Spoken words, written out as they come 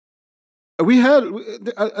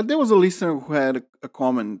there was a listener who had a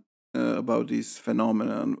comment about this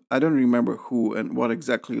phenomenon. I don't remember who and what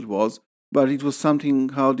exactly it was, but it was something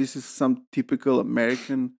how this is some typical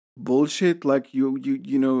American bullshit. Like you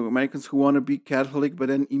know, Americans who want to be Catholic, but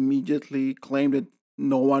then immediately claim that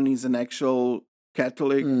no one is an actual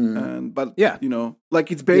Catholic, you know,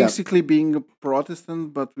 like it's basically being a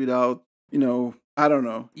Protestant, but without, you know, I don't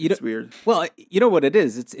know. It's weird. Well, you know what it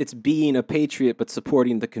is? It's being a patriot, but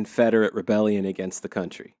supporting the Confederate rebellion against the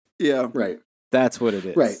country. Yeah, right. That's what it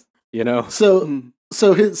is. Right. You know. So then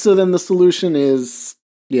the solution is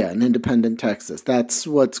an independent Texas. That's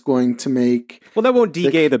what's going to make. Well, that won't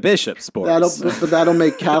de-gay the bishops, Boris. That'll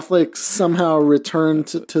make Catholics somehow return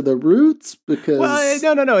to the roots because.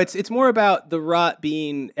 Well, no. It's more about the rot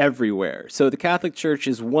being everywhere. So the Catholic Church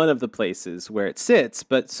is one of the places where it sits,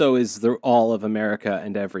 but so is all of America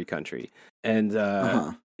and every country. And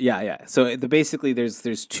So basically,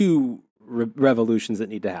 there's two revolutions that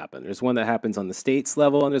need to happen. There's one that happens on the states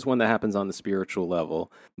level, and there's one that happens on the spiritual level.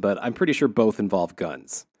 But I'm pretty sure both involve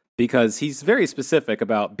guns, because he's very specific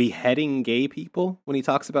about beheading gay people when he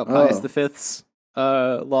talks about Pius V's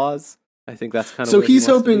laws. I think that's kind of so he's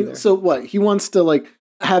hoping. So what he wants to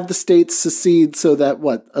have the states secede so that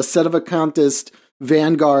a sedevacantist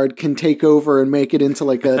vanguard can take over and make it into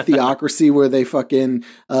a theocracy where they fucking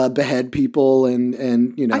behead people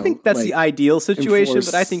and you know. I think that's the ideal situation,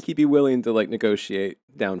 but I think he'd be willing to negotiate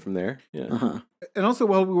down from there. Yeah. And also,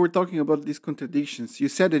 while we were talking about these contradictions, you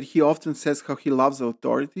said that he often says how he loves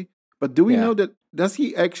authority, but do we know that, does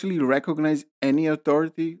he actually recognize any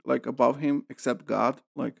authority above him except God?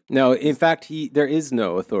 No, in fact, there is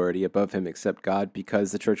no authority above him except God,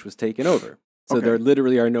 because the church was taken over. So there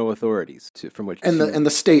literally are no authorities from which. And the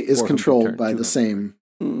state is controlled by the same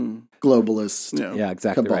globalist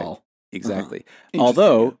exactly cabal. Right. Exactly.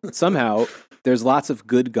 Although somehow there's lots of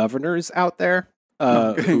good governors out there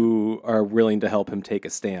who are willing to help him take a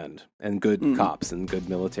stand, and good cops and good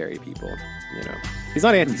military people. You know, he's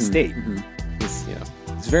not anti-state.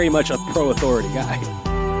 He's very much a pro-authority guy.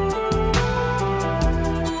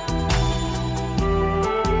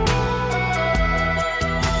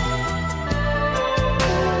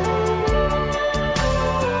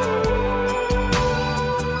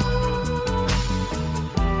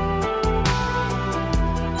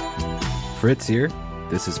 Fritz here.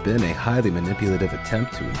 This has been a highly manipulative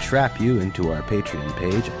attempt to entrap you into our Patreon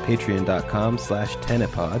page at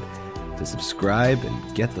patreon.com/tenepod to subscribe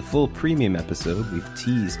and get the full premium episode we've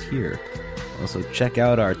teased here. Also check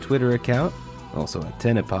out our Twitter account, also at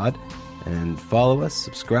Tenepod, and follow us,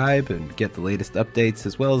 subscribe, and get the latest updates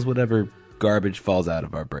as well as whatever garbage falls out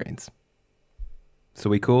of our brains. So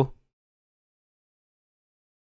we cool?